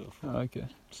after it, so Oh, okay.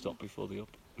 stop before the up.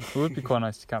 It would be quite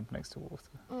nice to camp next to water.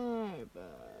 Oh,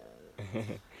 but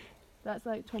that's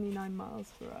like 29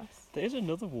 miles for us. There is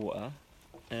another water.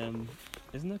 Isn't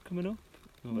that coming up?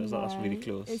 Oh, is that's really No.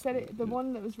 close. It said the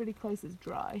one that was really close is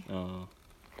dry. Oh.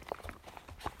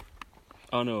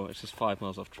 Oh no, it's just 5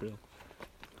 miles off trail.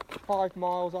 5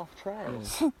 miles off trail.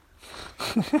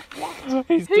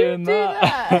 He's Who doing do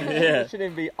that? Yeah. Yeah.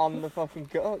 Shouldn't even be on the fucking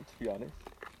gut, to be honest.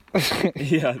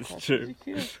 Yeah, that's That's true.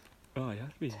 ridiculous. Oh, you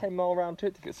have to be. 10-mile round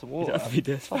trip to get some You water. have to be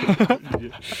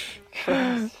desperate.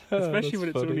 Especially when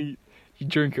it's only You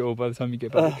drink it all by the time you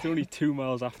get back. it's only 2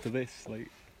 miles after this. Like,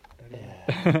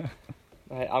 Yeah.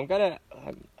 Right, I don't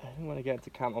want to get into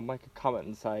camp. I'll make a comment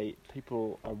and say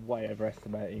people are way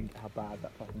overestimating how bad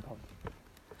that fucking pump is.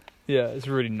 Yeah, it's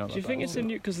really not. do you that think bad. it's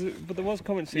a new? But there was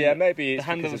comments saying Yeah, maybe the it's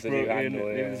handle because was it's a new broken. handle.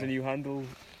 Maybe Yeah. there's a new handle.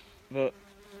 But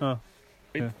Oh,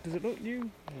 yeah. does it look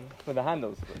new? Well, the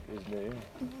handles is new.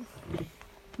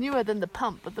 Newer than the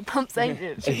pump, but the pump's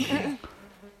ancient. I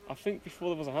think before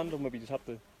there was a handle, maybe you just had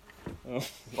to. Oh.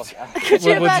 Could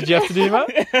you What did you have to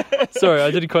imagine? do, Matt? Sorry,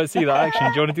 I didn't quite see that action.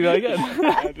 Do you want to do that again?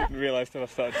 I didn't realise till I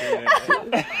started doing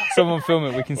it. Someone film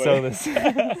it. We can sell this. You'd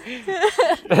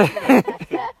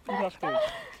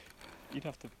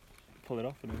have to pull it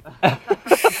off.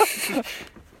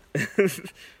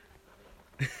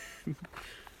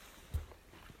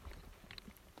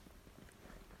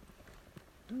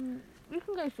 You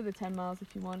can go for the 10 miles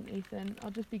if you want, Ethan.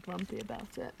 I'll just be grumpy about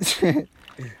it.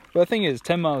 But the thing is,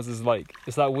 10 miles is like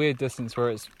it's that weird distance where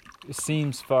it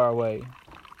seems far away,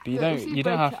 but you Look, if don't you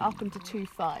don't break have it up into 2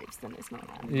 5s, then it's not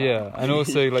that bad. yeah, and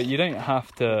also like you don't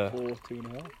have to 4,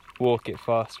 2.5. walk it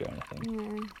fast or anything.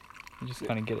 Yeah, You just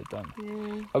kind of get it done.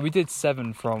 yeah. We did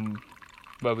 7 from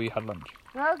where we had lunch.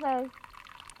 Okay. You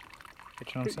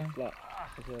know what I'm saying? Flat.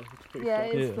 It's pretty Yeah,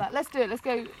 flat. it is Yeah. flat. Let's do it. Let's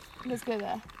go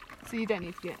there. So you don't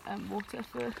need to get water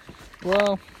for.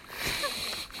 Well,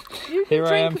 You can here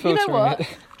I am drink. You know filtering what? it.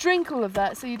 Drink all of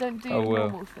that so you don't do I your will.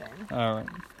 normal thing. All right.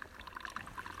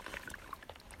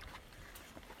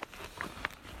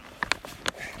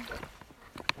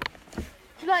 Do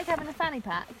you like having a fanny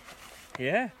pack?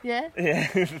 Yeah, Yeah. yeah,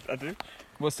 I do.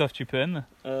 What stuff do you put in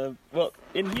there? Well,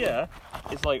 in here,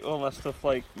 it's like all my stuff,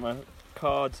 like my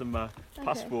cards and my Okay.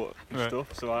 passport and Right.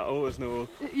 stuff. So I always know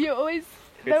You always.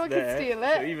 it's No one can there. steal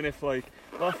So it. even if like,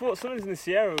 well, I thought somebody's in the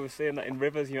Sierra was saying that in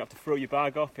rivers you have to throw your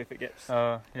bag off if it gets,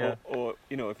 Yeah. or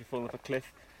you know if you're falling off a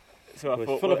cliff. So I Well,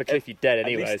 thought, it's full well, of a cliff, you're dead at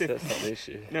anyway, least so if- that's not the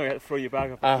issue. No, you have to throw your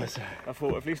bag off. a Oh, cliff. sorry. I thought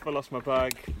if at least if I lost my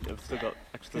bag, I've still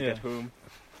Yeah. get home.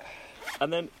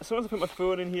 And then sometimes I put my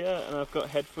phone in here, and I've got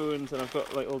headphones, and I've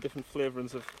got like all different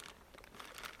flavourings of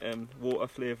water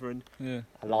flavouring, Yeah.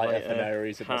 A lighter Lighter, for no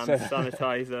reason. hand whatsoever.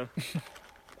 sanitizer.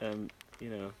 You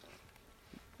know,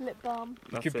 Lip balm.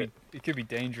 that's It it. could be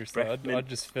dangerous Breath though. I'd mint.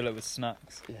 just fill it with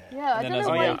snacks. Yeah, I And don't then know as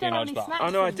why well, you yeah, don't have I any was snacks. Oh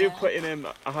no, I in do there. put in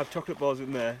I have chocolate bars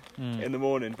in there Mm. in the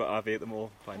morning, but I've ate them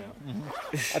all by now.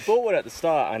 I bought one at the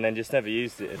start and then just never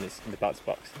used it, and it's in the bounce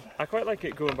box. I quite like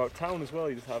it going about town as well.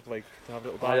 You just have like to have a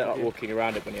little I bag. don't with like you. walking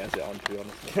around it when he has it on, to be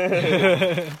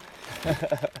honest.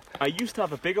 I used to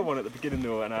have a bigger one at the beginning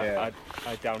though, and Yeah.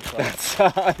 I downsized.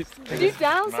 Size. Did you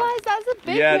downsize? That's a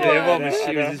big Yeah, one. the other one was, Yeah,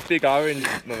 it was yeah. this big orange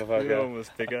The other motherfucker. one was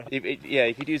bigger. Yeah,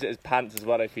 you could use it as pants as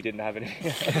well if you didn't have any.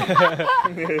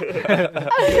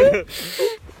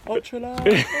 Ultra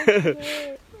large.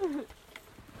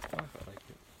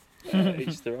 Yeah,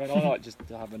 each their own. I like just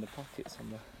to have in the pocket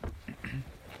somewhere.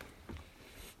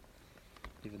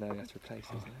 Even though you have to replace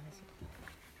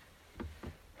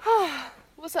it.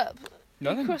 What's up?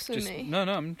 Nothing. cross with Just, me? no,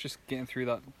 I'm just getting through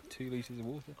that 2 litres of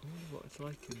water. What it's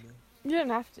like in there. You don't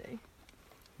have to.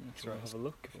 That's Shall I right. have a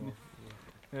look? Or-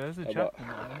 Yeah, there's a Oh, chap what? in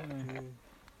there. I don't know.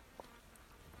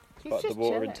 He's But the just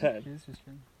water in chilling. 10. He's just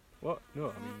chilling. What? No,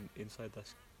 I mean inside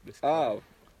this. Oh.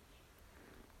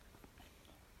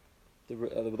 The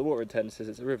water in 10 says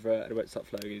it's a river and it won't stop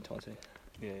flowing anytime soon.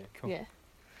 Yeah. Cool. Yeah.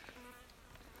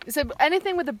 So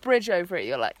anything with a bridge over it,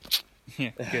 you're like,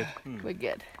 Yeah, good. we're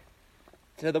good.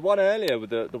 So the one earlier with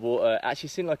the water actually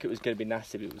seemed like it was going to be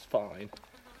nasty, but it was fine.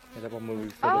 Yeah, the one where we filled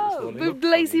it this Oh, morning. the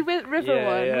lazy river yeah,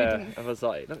 one. Yeah. We didn't. I was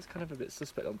like, it looks kind of a bit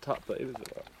suspect on top, but it was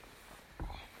alright. Yeah,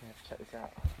 check this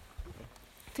out.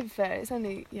 To be fair, it's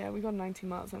only we got 90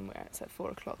 miles and it's at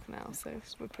 4 o'clock now, so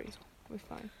we're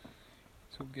fine.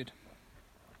 It's all good.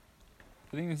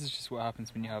 I think this is just what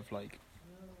happens when you have like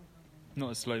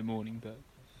not a slow morning, but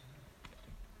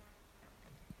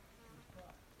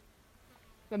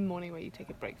The morning where you take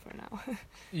a break for an hour.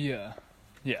 yeah,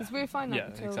 yeah, Because we were fine up yeah,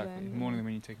 until exactly. then. Morning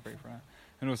when you take a break for an hour,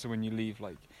 and also when you leave.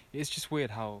 Like, it's just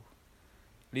weird how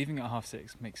leaving at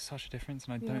 6:30 makes such a difference,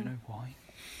 and I don't Yeah. know why.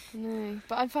 No,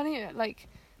 but I'm finding it like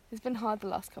it's been hard the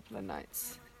last couple of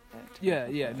nights Yeah,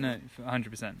 no,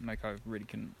 100%. Like, I really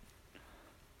couldn't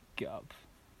get up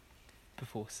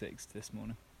before 6 this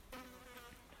morning.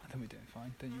 I think we're doing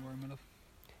fine. Don't you worry, my love.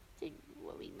 Don't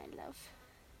worry, my love.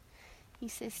 He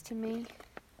says to me.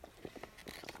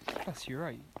 Plus, you're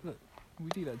right. Look, we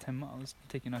do that 10 miles,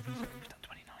 taking nothing, so we've done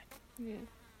 29. Yeah.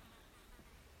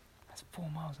 That's 4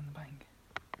 miles on the bank.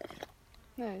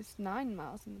 No, it's 9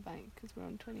 miles in the bank because we're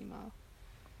on 20 mile.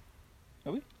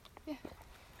 Are we? Yeah.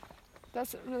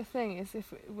 That's the thing is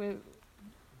if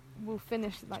we'll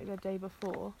finish like the day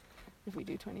before if we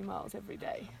do 20 miles every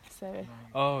day. So.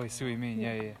 Oh, I see what you mean.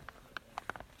 Yeah. Yeah.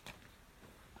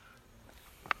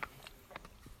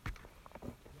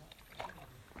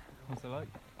 What's it like?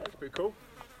 That's pretty cool.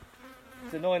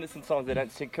 It's annoying that sometimes they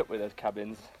don't sync up with those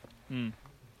cabins. Mm.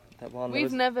 That one.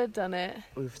 We've never done it.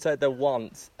 We've stayed there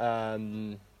once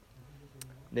near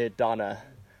Dana,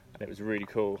 and it was really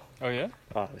cool. Oh yeah?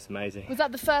 Oh, it was amazing. Was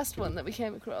that the first one that we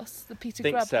came across? The Peter I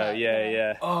think Grub so. hut?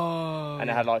 Yeah. Oh. And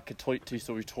it had like a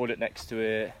two-story toilet next to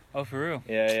it. Oh, for real?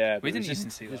 Yeah. We But it was didn't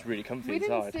even see It was that. really comfy We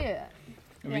didn't inside. see it.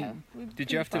 I mean, Yeah, we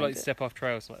Did you have to couldn't like find it. step off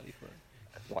trail slightly for it?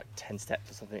 Like 10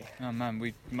 steps or something. Oh man,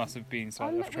 we must have been I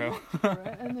slightly off looked trail. for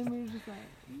it, and then we were just like.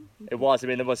 It was. I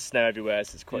mean, there was snow everywhere,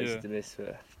 so it's quite Yeah. easy to miss.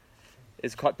 But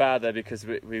it's quite bad though because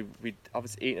I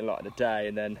was eating a lot in the day,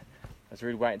 and then I was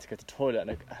really waiting to go to the toilet,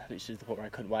 and I literally to the point where I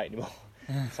couldn't wait anymore.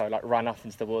 So I like ran off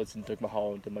into the woods and dug my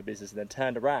hole and did my business, and then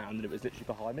turned around, and it was literally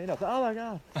behind me, and I was like, oh my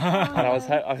god! And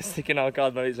I was thinking, oh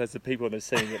god, maybe there's some people in the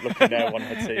scene that looking no one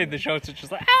had seen. In the shelter,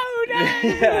 just like, oh no!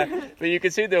 Yeah, but you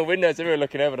could see there were windows everywhere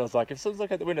looking over, and I was like, if someone's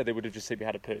looking at the window, they would have just seen me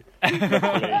had a poo.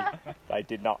 Luckily, they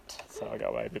did not, so I got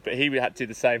away with it. But he had to do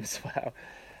the same as well.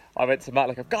 I went to Matt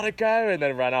like, I've got to go, and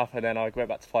then ran off, and then I went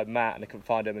back to find Matt, and I couldn't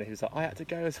find him, and he was like, I had to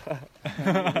go as well.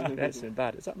 Yeah, it's been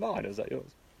bad. Is that mine, or is that yours?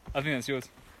 I think that's yours.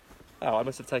 Oh, I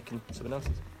must have taken someone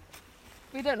else's.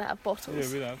 We don't have bottles.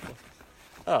 Yeah, we don't have.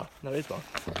 Oh, no, it's mine.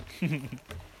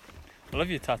 I love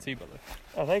your tattoo, by the way.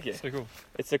 Oh, thank you. So cool.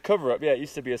 It's a cover-up, yeah, it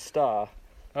used to be a star.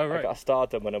 Oh I right. got a star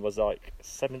done when I was like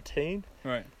 17.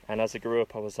 Right. And as I grew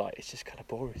up, I was like, it's just kind of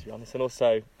boring, to be honest. And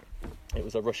also, it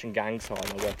was a Russian gang sign.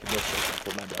 I work in Russia, so I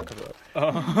thought maybe I'll cover it up.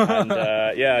 Oh. And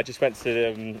yeah, I just went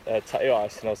to tattoo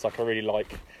artist, and I was like, I really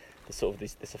like the sort of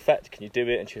this effect. Can you do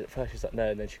it? And at first she was like, no.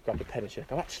 And then she grabbed a pen and she was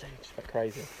like, oh, actually, she went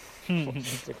crazy.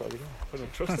 She's like, oh, yeah. I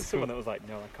don't trust someone that was like,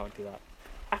 no, I can't do that.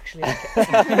 Actually,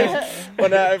 well,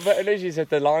 no, but initially she said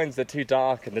the lines are too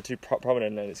dark and they're too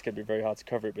prominent, and it's going to be very hard to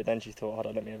cover it. But then she thought, hold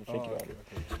on, let me have a think about it.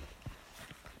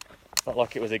 Not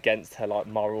like it was against her like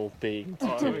moral being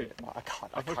to do it. Like, I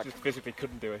I thought can't. she just physically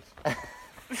couldn't do it.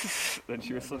 Then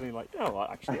she was suddenly like, no, well,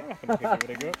 actually, yeah, I can give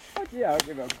it a go. Yeah, I'll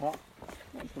give it a pop.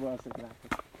 That's the worst that can happen.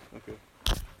 Okay.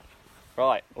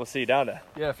 Right, we'll see you down there.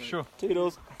 Yeah, for sure.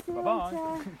 Toodles.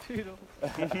 Bye-bye.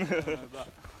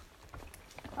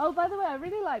 Oh, by the way, I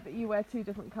really like that you wear 2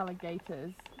 different coloured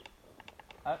gaiters.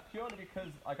 Purely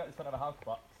because I got this one out of a house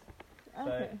box.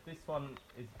 Okay. So this one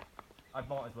is, I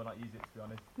might as well not use it, to be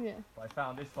honest. Yeah. But I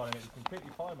found this one and it was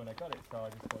completely fine when I got it, so I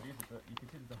just thought I'd use it. But you can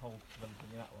see there's a hole developing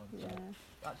in that one. So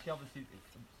Yeah. actually, obviously,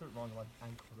 it's sort of wrong on my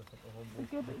ankles. I think the whole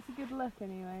It's a good look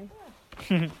anyway.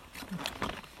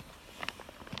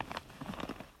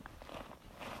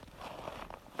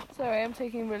 Sorry, I'm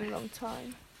taking a really long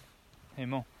time. Hey,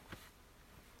 Mo.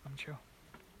 I'm chill.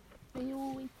 Are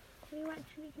you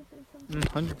actually giving something?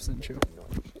 100% chill.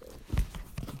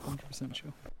 100%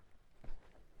 chill.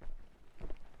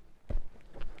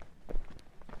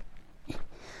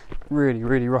 Really,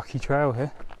 really rocky trail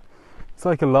here. It's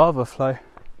like a lava flow,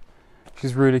 which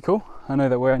is really cool. I know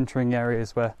that we're entering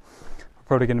areas where we're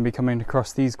probably going to be coming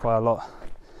across these quite a lot.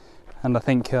 And I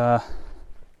think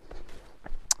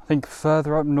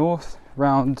further up north,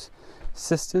 around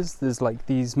Sisters, there's like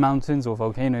these mountains or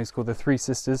volcanoes called the Three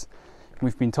Sisters. And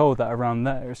we've been told that around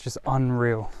there it's just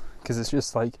unreal, because it's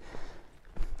just like,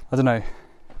 I don't know,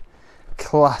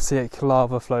 classic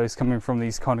lava flows coming from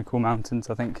these conical mountains.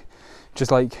 I think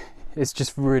just like, it's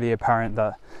just really apparent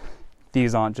that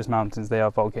these aren't just mountains, they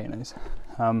are volcanoes.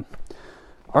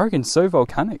 Oregon's so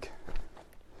volcanic.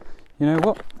 You know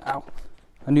what? Ow.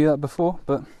 I knew that before,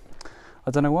 but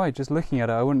I don't know why. Just looking at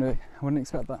it, I wouldn't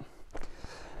expect that.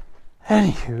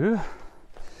 Anywho,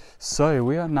 so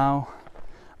we are now,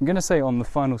 I'm going to say, on the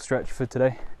final stretch for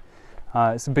today.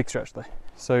 It's a big stretch though.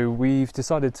 So we've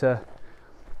decided to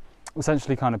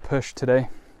essentially kind of push today.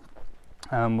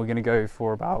 We're going to go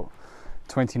for about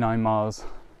 29 miles.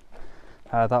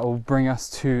 That will bring us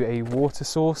to a water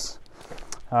source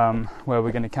where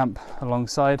we're going to camp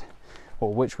alongside,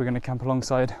 or which we're going to camp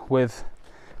alongside with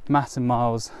Matt and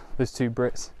Miles, those 2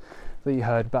 Brits that you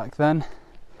heard back then.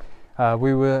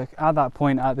 We were at that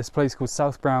point at this place called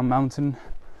South Brown Mountain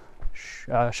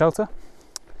Shelter,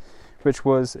 which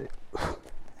was a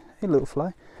little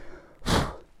fly,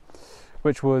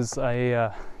 which was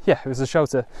it was a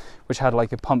shelter which had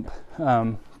like a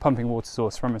pumping water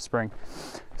source from a spring.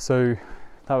 So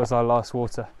that was our last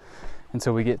water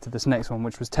until we get to this next one,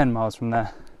 which was 10 miles from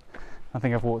there. I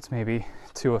think I've walked maybe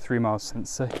 2 or 3 miles since,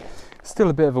 so still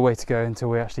a bit of a way to go until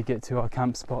we actually get to our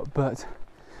camp spot, but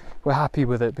we're happy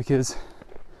with it because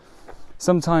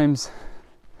sometimes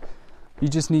you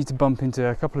just need to bump into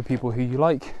a couple of people who you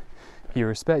like, who you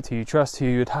respect, who you trust, who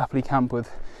you'd happily camp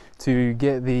with, to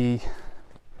get the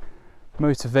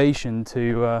motivation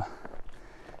to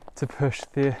push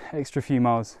the extra few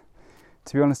miles.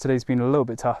 To be honest, today's been a little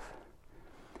bit tough.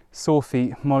 Sore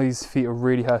feet. Molly's feet are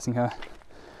really hurting her,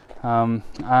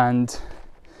 and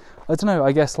I don't know,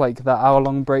 I guess like that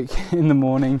hour-long break in the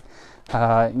morning,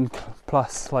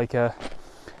 plus like a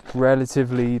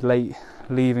relatively late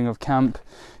leaving of camp,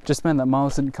 just meant that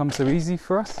miles didn't come so easy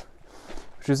for us,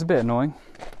 which was a bit annoying.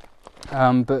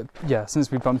 But yeah,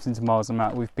 since we bumped into Miles and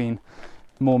Matt, we've been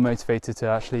more motivated to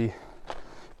actually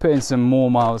put in some more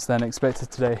miles than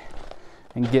expected today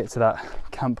and get to that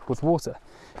camp with water.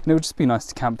 And it would just be nice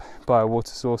to camp by a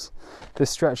water source.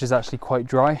 This stretch is actually quite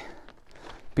dry,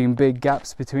 been big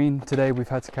gaps between. Today we've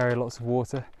had to carry lots of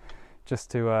water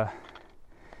just to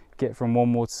get from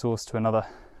one water source to another,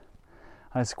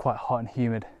 and it's quite hot and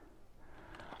humid.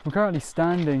 I'm currently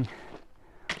standing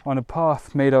on a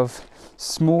path made of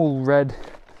small red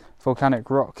volcanic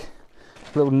rock,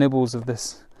 little nibbles of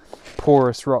this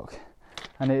porous rock,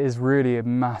 and it is really a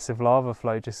massive lava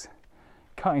flow just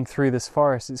cutting through this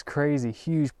forest. It's crazy,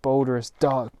 huge boulderous,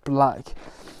 dark, black,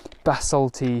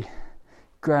 basalty,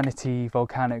 granity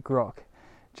volcanic rock,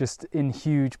 just in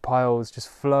huge piles, just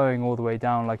flowing all the way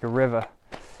down like a river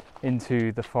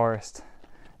into the forest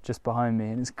just behind me,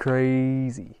 and it's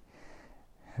crazy.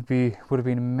 Would have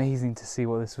been amazing to see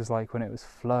what this was like when it was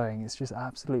flowing. It's just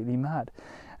absolutely mad.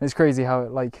 And it's crazy how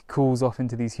it like cools off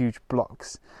into these huge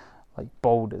blocks, like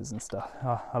boulders and stuff.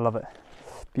 Oh, I love it.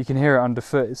 But you can hear it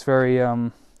underfoot. It's very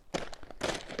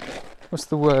what's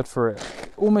the word for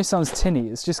it? Almost sounds tinny.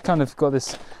 It's just kind of got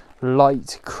this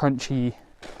light, crunchy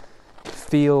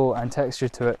feel and texture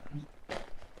to it.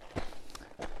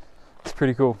 It's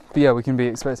pretty cool. But yeah, we can be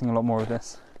expecting a lot more of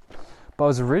this. But I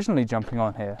was originally jumping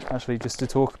on here actually just to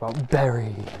talk about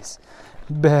berries.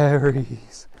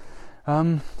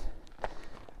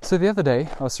 So the other day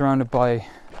I was surrounded by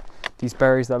these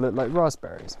berries that looked like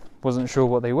raspberries. Wasn't sure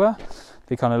what they were.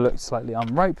 They kind of looked slightly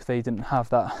unripe. They didn't have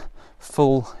that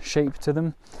full shape to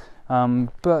them.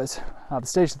 But at the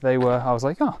stage that they were, I was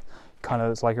like, oh, kind of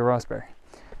looks like a raspberry.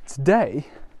 Today,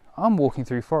 I'm walking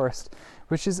through forest,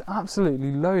 which is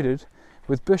absolutely loaded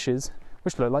with bushes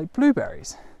which look like blueberry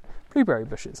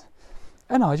bushes.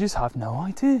 And I just have no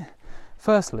idea.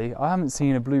 Firstly, I haven't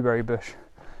seen a blueberry bush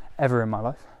ever in my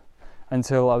life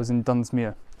until I was in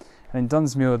Dunsmuir. And in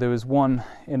Dunsmuir there was one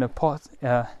in a pot,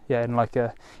 it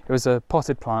was a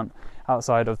potted plant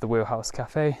outside of the Wheelhouse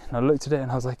Cafe. And I looked at it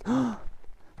and I was like, oh,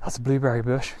 that's a blueberry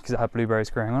bush, because it had blueberries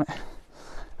growing on it.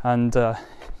 And I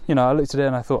looked at it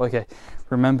and I thought, okay,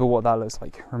 remember what that looks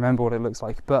like, remember what it looks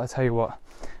like. But I tell you what,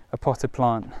 a potted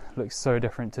plant looks so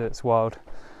different to its wild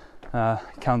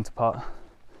counterpart.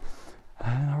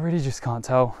 And I really just can't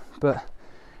tell. But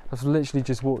I've literally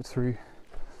just walked through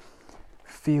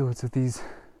fields of these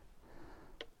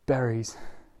berries,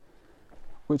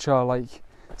 which are like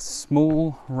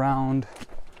small, round,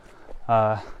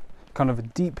 kind of a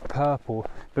deep purple,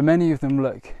 but many of them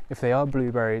look, if they are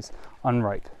blueberries,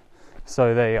 unripe.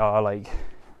 So they are like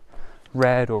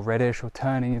red or reddish or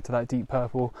turning into that deep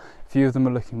purple. A few of them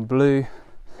are looking blue,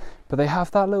 but they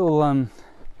have that little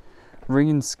ring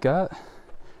and skirt.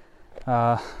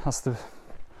 That's the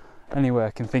only way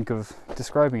I can think of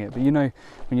describing it. But you know,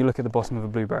 when you look at the bottom of a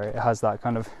blueberry, it has that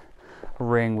kind of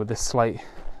ring with this slight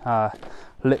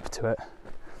lip to it.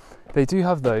 They do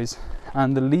have those,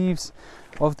 and the leaves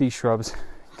of these shrubs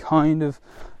kind of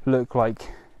look like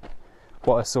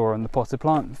what I saw on the potted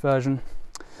plant version.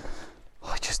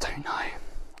 I just don't know.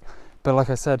 But like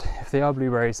I said, if they are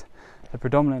blueberries, they're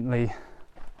predominantly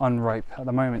unripe at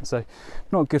the moment, so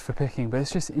not good for picking, but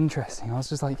it's just interesting. I was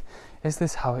just like, is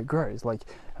this how it grows? Like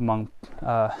among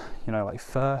like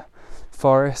fir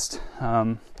forest,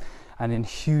 and in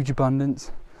huge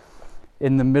abundance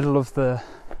in the middle of the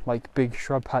like big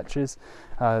shrub patches.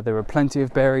 There were plenty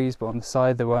of berries, but on the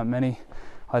side there weren't many,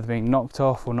 either being knocked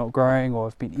off or not growing or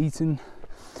have been eaten.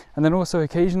 And then also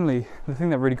occasionally, the thing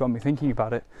that really got me thinking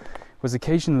about it was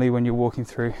occasionally when you're walking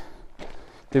through,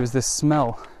 there was this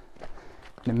smell,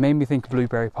 and it made me think of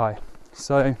blueberry pie.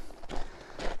 So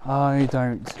I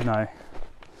don't know. I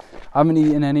haven't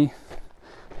eaten any.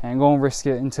 I ain't gonna risk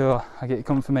it until I get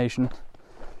confirmation.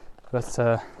 But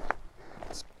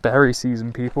it's berry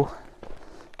season, people.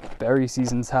 Berry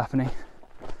season's happening.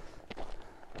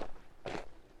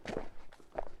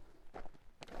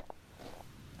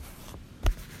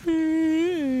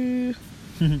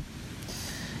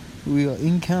 We are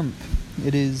in camp.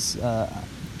 It is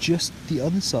just the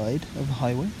other side of the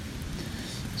highway,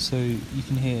 so you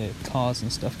can hear cars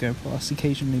and stuff going past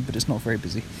occasionally, but it's not very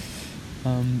busy.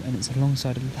 And it's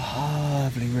alongside a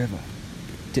lovely river.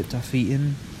 Dipped our feet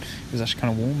in. It was actually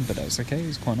kind of warm, but that was okay. It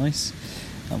was quite nice.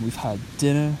 We've had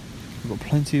dinner. We've got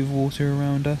plenty of water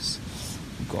around us.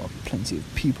 We've got plenty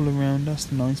of people around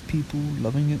us. Nice people,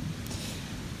 loving it.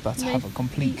 About to have a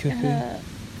complete cooker.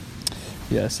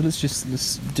 Yeah, so let's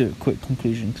do a quick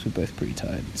conclusion because we're both pretty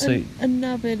tired. So a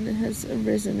nubbin has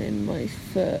arisen in my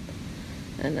foot,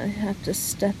 and I have to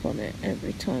step on it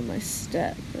every time I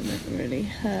step, and it really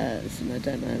hurts, and I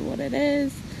don't know what it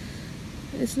is.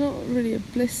 It's not really a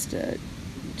blister,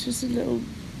 just a little,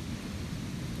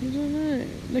 I don't know,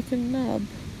 like a nub.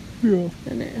 yeah.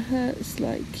 And it hurts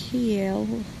like hell.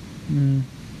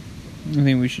 I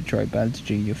think we should try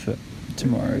bandaging your foot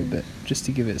tomorrow a bit, just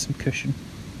to give it some cushion.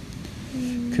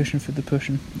 Cushion for the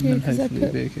pushing, and Yeah, then 'cause hopefully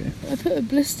it'll be okay. I put a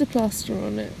blister plaster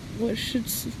on it, which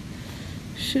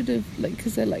should have, like,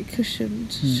 because they're like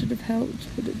cushioned, should have helped,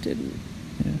 but it didn't.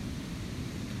 Yeah.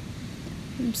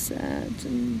 I'm sad and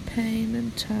in pain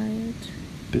and tired.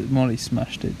 But Molly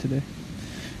smashed it today.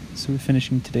 So we're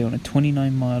finishing today on a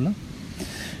 29-miler.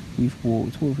 We've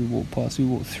walked, what have we walked past? We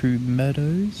walked through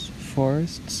meadows,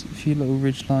 forests, a few little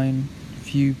ridgeline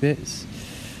view bits.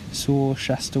 Saw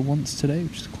Shasta once today,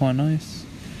 which is quite nice.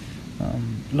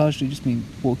 Largely just been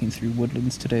walking through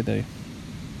woodlands today though.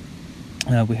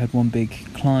 We had one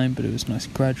big climb, but it was nice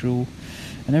gradual,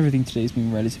 and everything today has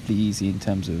been relatively easy in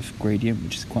terms of gradient,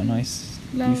 which is quite nice.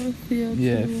 Lava fields.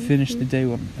 Yeah, finished the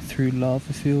day through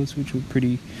lava fields, which were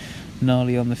pretty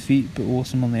gnarly on the feet but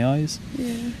awesome on the eyes.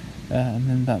 Yeah. And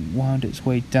then that wound its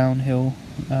way downhill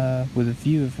with a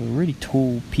view of a really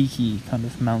tall, peaky kind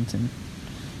of mountain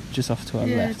just off to our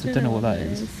left. I don't know what that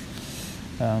is.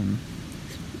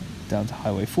 Down to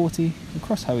Highway 40,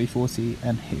 across Highway 40,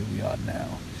 and here we are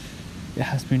now. It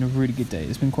has been a really good day.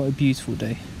 It's been quite a beautiful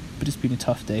day, but it's been a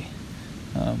tough day.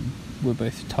 We're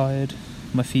both tired.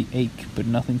 My feet ache, but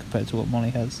nothing compared to what Molly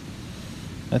has.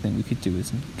 I think we could do with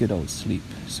some good old sleep,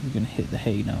 so we're going to hit the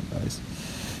hay now, guys.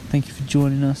 Thank you for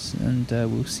joining us, and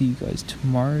we'll see you guys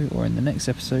tomorrow or in the next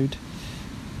episode.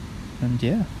 And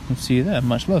yeah, we'll see you there.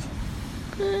 Much love.